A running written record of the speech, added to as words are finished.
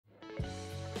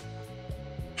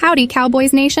Howdy,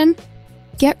 Cowboys Nation!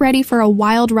 Get ready for a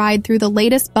wild ride through the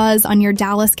latest buzz on your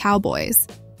Dallas Cowboys.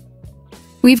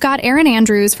 We've got Erin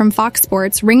Andrews from Fox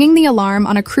Sports ringing the alarm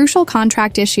on a crucial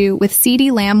contract issue with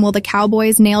CeeDee Lamb. Will the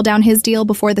Cowboys nail down his deal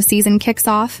before the season kicks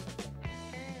off?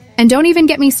 And don't even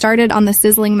get me started on the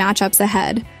sizzling matchups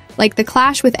ahead, like the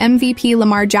clash with MVP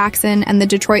Lamar Jackson and the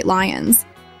Detroit Lions.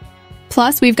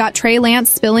 Plus, we've got Trey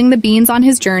Lance spilling the beans on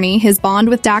his journey, his bond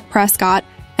with Dak Prescott,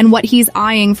 and what he's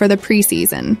eyeing for the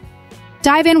preseason.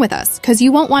 Dive in with us, because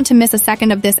you won't want to miss a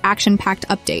second of this action-packed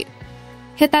update.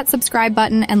 Hit that subscribe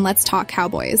button and let's talk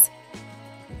Cowboys.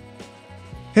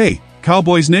 Hey,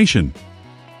 Cowboys Nation!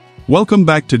 Welcome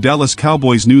back to Dallas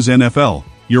Cowboys News NFL,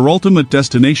 your ultimate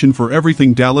destination for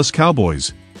everything Dallas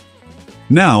Cowboys.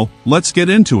 Now, let's get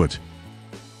into it.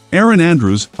 Erin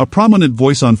Andrews, a prominent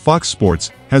voice on Fox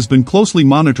Sports, has been closely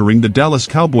monitoring the Dallas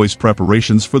Cowboys'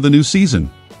 preparations for the new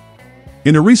season.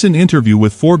 In a recent interview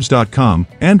with Forbes.com,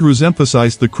 Andrews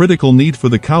emphasized the critical need for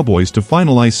the Cowboys to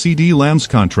finalize CeeDee Lamb's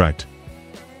contract.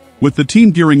 With the team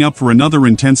gearing up for another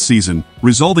intense season,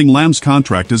 resolving Lamb's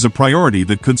contract is a priority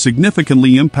that could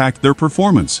significantly impact their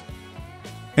performance.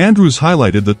 Andrews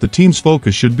highlighted that the team's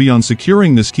focus should be on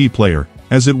securing this key player,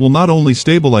 as it will not only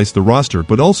stabilize the roster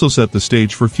but also set the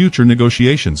stage for future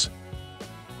negotiations.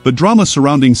 The drama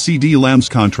surrounding CeeDee Lamb's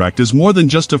contract is more than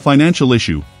just a financial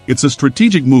issue, it's a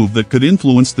strategic move that could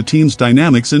influence the team's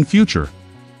dynamics in future.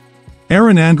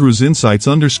 Erin Andrews' insights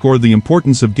underscore the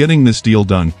importance of getting this deal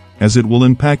done, as it will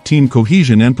impact team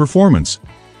cohesion and performance.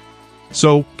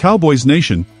 So, Cowboys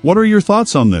Nation, what are your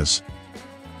thoughts on this?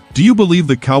 Do you believe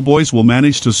the Cowboys will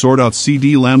manage to sort out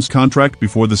CeeDee Lamb's contract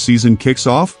before the season kicks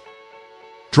off?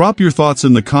 Drop your thoughts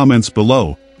in the comments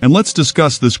below, and let's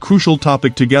discuss this crucial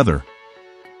topic together.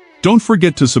 Don't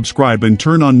forget to subscribe and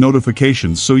turn on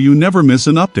notifications so you never miss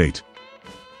an update.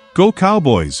 Go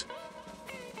Cowboys!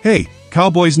 Hey,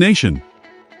 Cowboys Nation!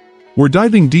 We're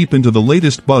diving deep into the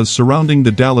latest buzz surrounding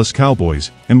the Dallas Cowboys,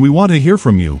 and we want to hear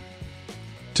from you.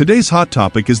 Today's hot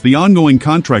topic is the ongoing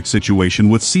contract situation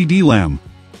with CeeDee Lamb.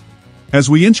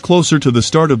 As we inch closer to the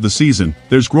start of the season,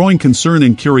 there's growing concern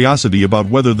and curiosity about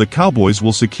whether the Cowboys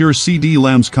will secure CeeDee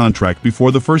Lamb's contract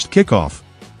before the first kickoff.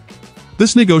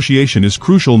 This negotiation is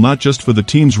crucial not just for the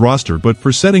team's roster but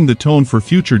for setting the tone for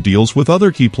future deals with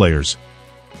other key players.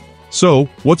 So,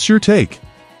 what's your take?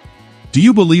 Do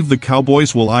you believe the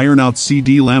Cowboys will iron out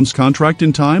CeeDee Lamb's contract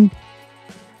in time?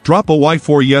 Drop a Y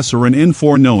for yes or an N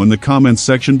for no in the comments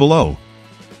section below.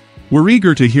 We're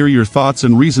eager to hear your thoughts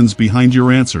and reasons behind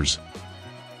your answers.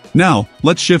 Now,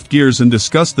 let's shift gears and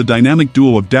discuss the dynamic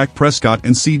duo of Dak Prescott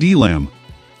and CeeDee Lamb.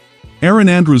 Erin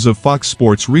Andrews of Fox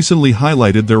Sports recently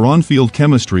highlighted their on-field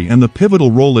chemistry and the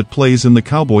pivotal role it plays in the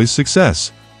Cowboys'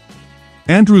 success.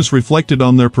 Andrews reflected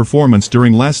on their performance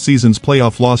during last season's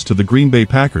playoff loss to the Green Bay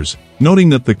Packers, noting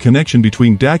that the connection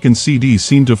between Dak and CeeDee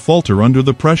seemed to falter under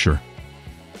the pressure.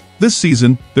 This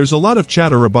season, there's a lot of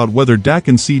chatter about whether Dak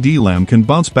and CeeDee Lamb can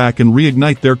bounce back and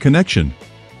reignite their connection.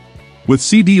 With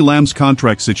CeeDee Lamb's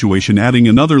contract situation adding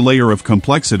another layer of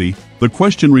complexity, the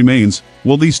question remains,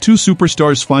 will these two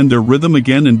superstars find their rhythm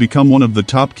again and become one of the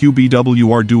top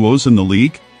QBWR duos in the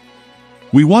league?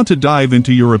 We want to dive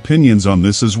into your opinions on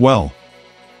this as well.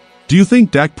 Do you think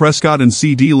Dak Prescott and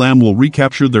CeeDee Lamb will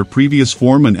recapture their previous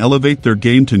form and elevate their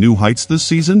game to new heights this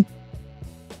season?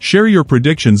 Share your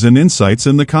predictions and insights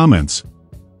in the comments.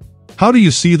 How do you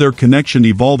see their connection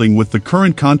evolving with the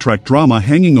current contract drama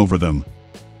hanging over them?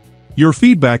 Your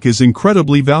feedback is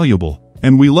incredibly valuable,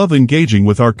 and we love engaging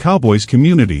with our Cowboys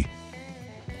community.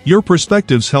 Your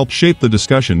perspectives help shape the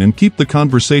discussion and keep the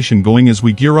conversation going as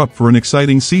we gear up for an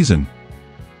exciting season.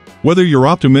 Whether you're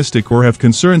optimistic or have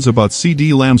concerns about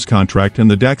CeeDee Lamb's contract and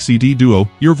the Dak-CeeDee duo,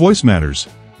 your voice matters.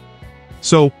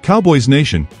 So, Cowboys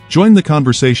Nation, join the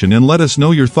conversation and let us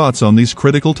know your thoughts on these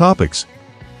critical topics.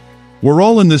 We're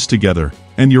all in this together,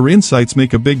 and your insights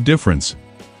make a big difference.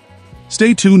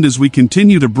 Stay tuned as we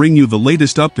continue to bring you the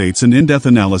latest updates and in-depth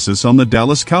analysis on the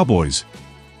Dallas Cowboys.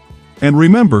 And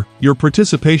remember, your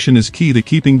participation is key to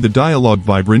keeping the dialogue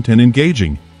vibrant and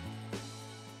engaging.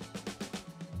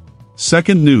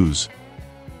 Second news.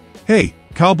 Hey,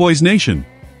 Cowboys Nation!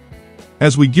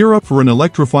 As we gear up for an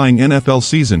electrifying NFL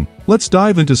season, let's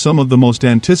dive into some of the most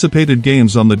anticipated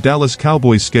games on the Dallas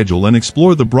Cowboys schedule and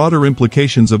explore the broader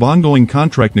implications of ongoing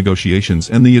contract negotiations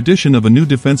and the addition of a new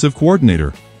defensive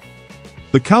coordinator.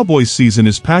 The Cowboys season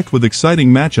is packed with exciting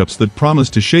matchups that promise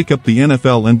to shake up the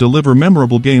NFL and deliver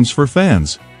memorable games for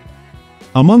fans.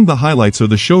 Among the highlights are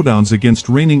the showdowns against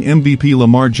reigning MVP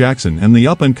Lamar Jackson and the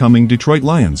up-and-coming Detroit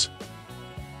Lions.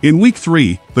 In Week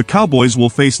 3, the Cowboys will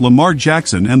face Lamar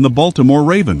Jackson and the Baltimore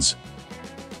Ravens.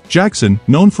 Jackson,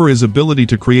 known for his ability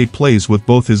to create plays with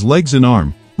both his legs and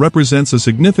arm, represents a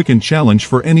significant challenge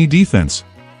for any defense.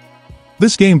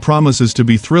 This game promises to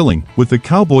be thrilling, with the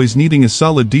Cowboys needing a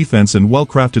solid defense and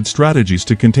well-crafted strategies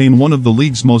to contain one of the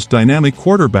league's most dynamic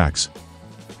quarterbacks.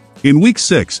 In Week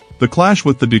 6, the clash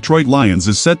with the Detroit Lions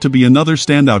is set to be another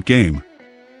standout game.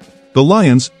 The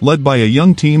Lions, led by a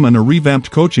young team and a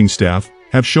revamped coaching staff,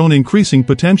 have shown increasing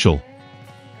potential.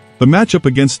 The matchup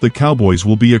against the Cowboys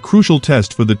will be a crucial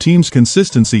test for the team's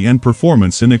consistency and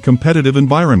performance in a competitive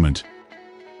environment.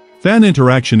 Fan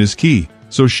interaction is key,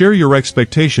 so share your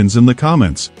expectations in the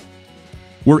comments.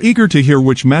 We're eager to hear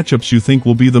which matchups you think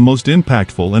will be the most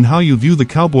impactful and how you view the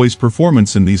Cowboys'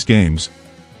 performance in these games.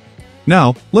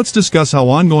 Now, let's discuss how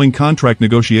ongoing contract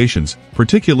negotiations,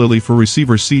 particularly for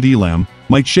receiver CeeDee Lamb,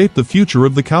 might shape the future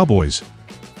of the Cowboys.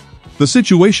 The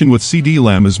situation with CeeDee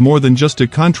Lamb is more than just a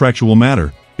contractual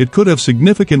matter. It could have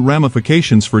significant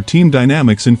ramifications for team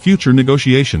dynamics in future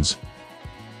negotiations.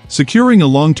 Securing a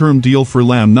long-term deal for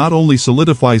Lamb not only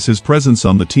solidifies his presence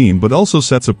on the team but also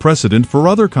sets a precedent for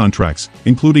other contracts,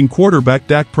 including quarterback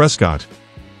Dak Prescott.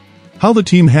 How the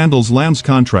team handles Lamb's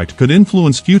contract could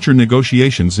influence future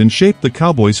negotiations and shape the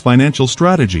Cowboys' financial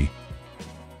strategy.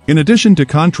 In addition to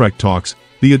contract talks,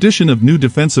 the addition of new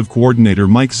defensive coordinator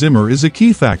Mike Zimmer is a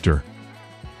key factor.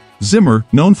 Zimmer,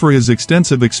 known for his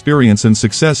extensive experience and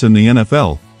success in the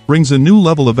NFL, brings a new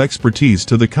level of expertise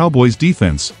to the Cowboys'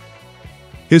 defense.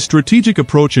 His strategic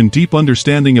approach and deep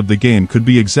understanding of the game could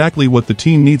be exactly what the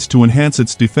team needs to enhance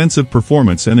its defensive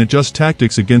performance and adjust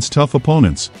tactics against tough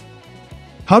opponents.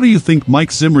 How do you think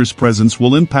Mike Zimmer's presence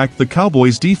will impact the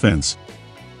Cowboys' defense?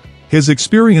 His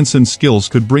experience and skills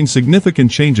could bring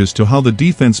significant changes to how the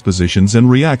defense positions and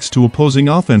reacts to opposing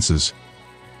offenses.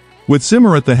 With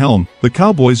Zimmer at the helm, the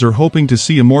Cowboys are hoping to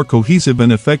see a more cohesive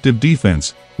and effective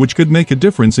defense, which could make a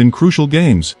difference in crucial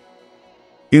games.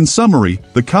 In summary,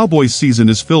 the Cowboys' season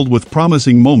is filled with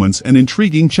promising moments and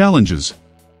intriguing challenges.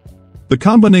 The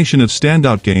combination of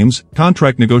standout games,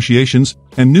 contract negotiations,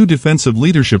 and new defensive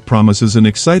leadership promises an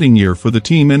exciting year for the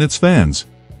team and its fans.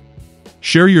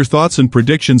 Share your thoughts and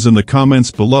predictions in the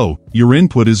comments below. Your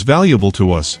input is valuable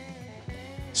to us.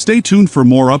 Stay tuned for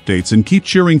more updates and keep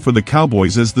cheering for the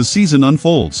Cowboys as the season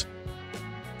unfolds.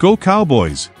 Go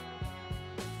Cowboys!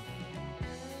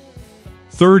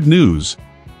 Third news.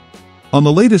 On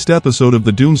the latest episode of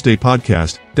the Doomsday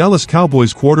Podcast, Dallas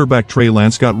Cowboys quarterback Trey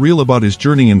Lance got real about his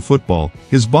journey in football,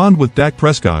 his bond with Dak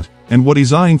Prescott, and what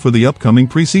he's eyeing for the upcoming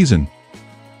preseason.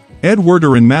 Ed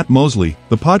Werder and Matt Mosley,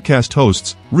 the podcast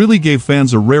hosts, really gave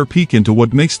fans a rare peek into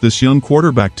what makes this young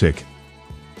quarterback tick.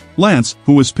 Lance,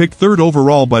 who was picked third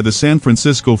overall by the San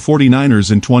Francisco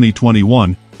 49ers in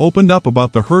 2021, opened up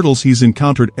about the hurdles he's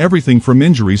encountered, everything from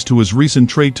injuries to his recent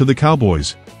trade to the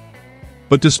Cowboys.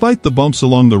 But despite the bumps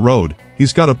along the road,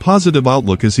 he's got a positive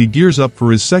outlook as he gears up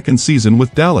for his second season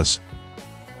with Dallas.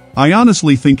 "I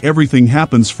honestly think everything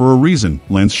happens for a reason,"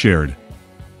 Lance shared.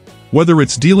 "Whether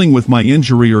it's dealing with my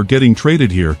injury or getting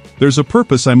traded here, there's a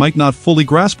purpose I might not fully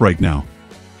grasp right now.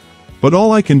 But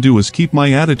all I can do is keep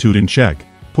my attitude in check,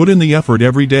 put in the effort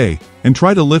every day, and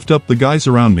try to lift up the guys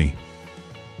around me.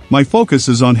 My focus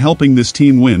is on helping this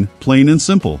team win, plain and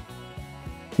simple."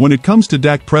 When it comes to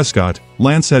Dak Prescott,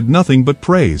 Lance had nothing but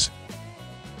praise.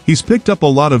 He's picked up a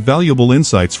lot of valuable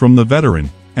insights from the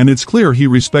veteran, and it's clear he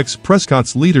respects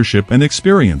Prescott's leadership and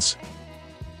experience.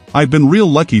 "I've been real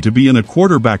lucky to be in a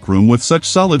quarterback room with such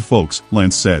solid folks,"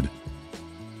 Lance said.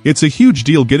 "It's a huge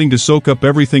deal getting to soak up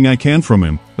everything I can from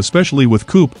him, especially with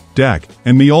Coop, Dak,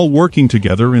 and me all working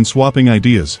together and swapping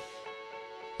ideas.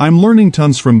 I'm learning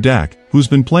tons from Dak, who's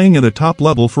been playing at a top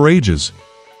level for ages.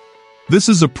 This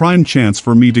is a prime chance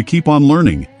for me to keep on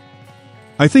learning.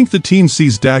 I think the team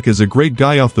sees Dak as a great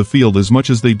guy off the field as much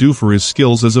as they do for his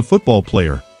skills as a football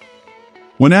player."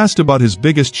 When asked about his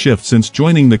biggest shift since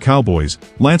joining the Cowboys,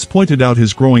 Lance pointed out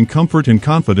his growing comfort and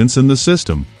confidence in the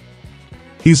system.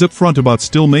 He's upfront about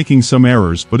still making some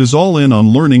errors but is all in on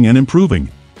learning and improving.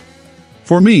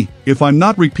 "For me, if I'm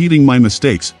not repeating my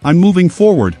mistakes, I'm moving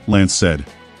forward," Lance said.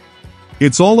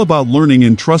 "It's all about learning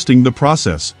and trusting the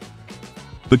process."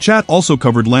 The chat also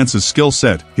covered Lance's skill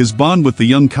set, his bond with the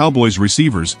young Cowboys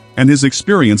receivers, and his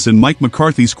experience in Mike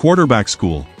McCarthy's quarterback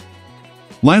school.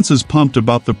 Lance is pumped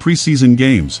about the preseason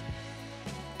games.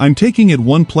 "I'm taking it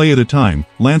one play at a time,"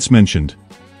 Lance mentioned.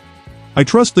 "I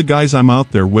trust the guys I'm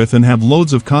out there with and have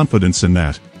loads of confidence in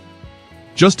that.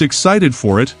 Just excited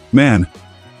for it, man."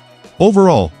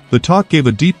 Overall, the talk gave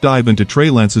a deep dive into Trey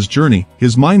Lance's journey,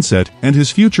 his mindset, and his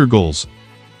future goals.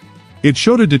 It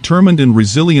showed a determined and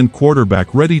resilient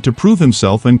quarterback ready to prove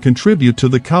himself and contribute to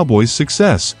the Cowboys'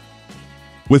 success.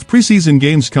 With preseason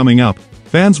games coming up,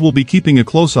 Fans will be keeping a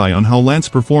close eye on how Lance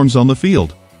performs on the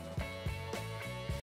field.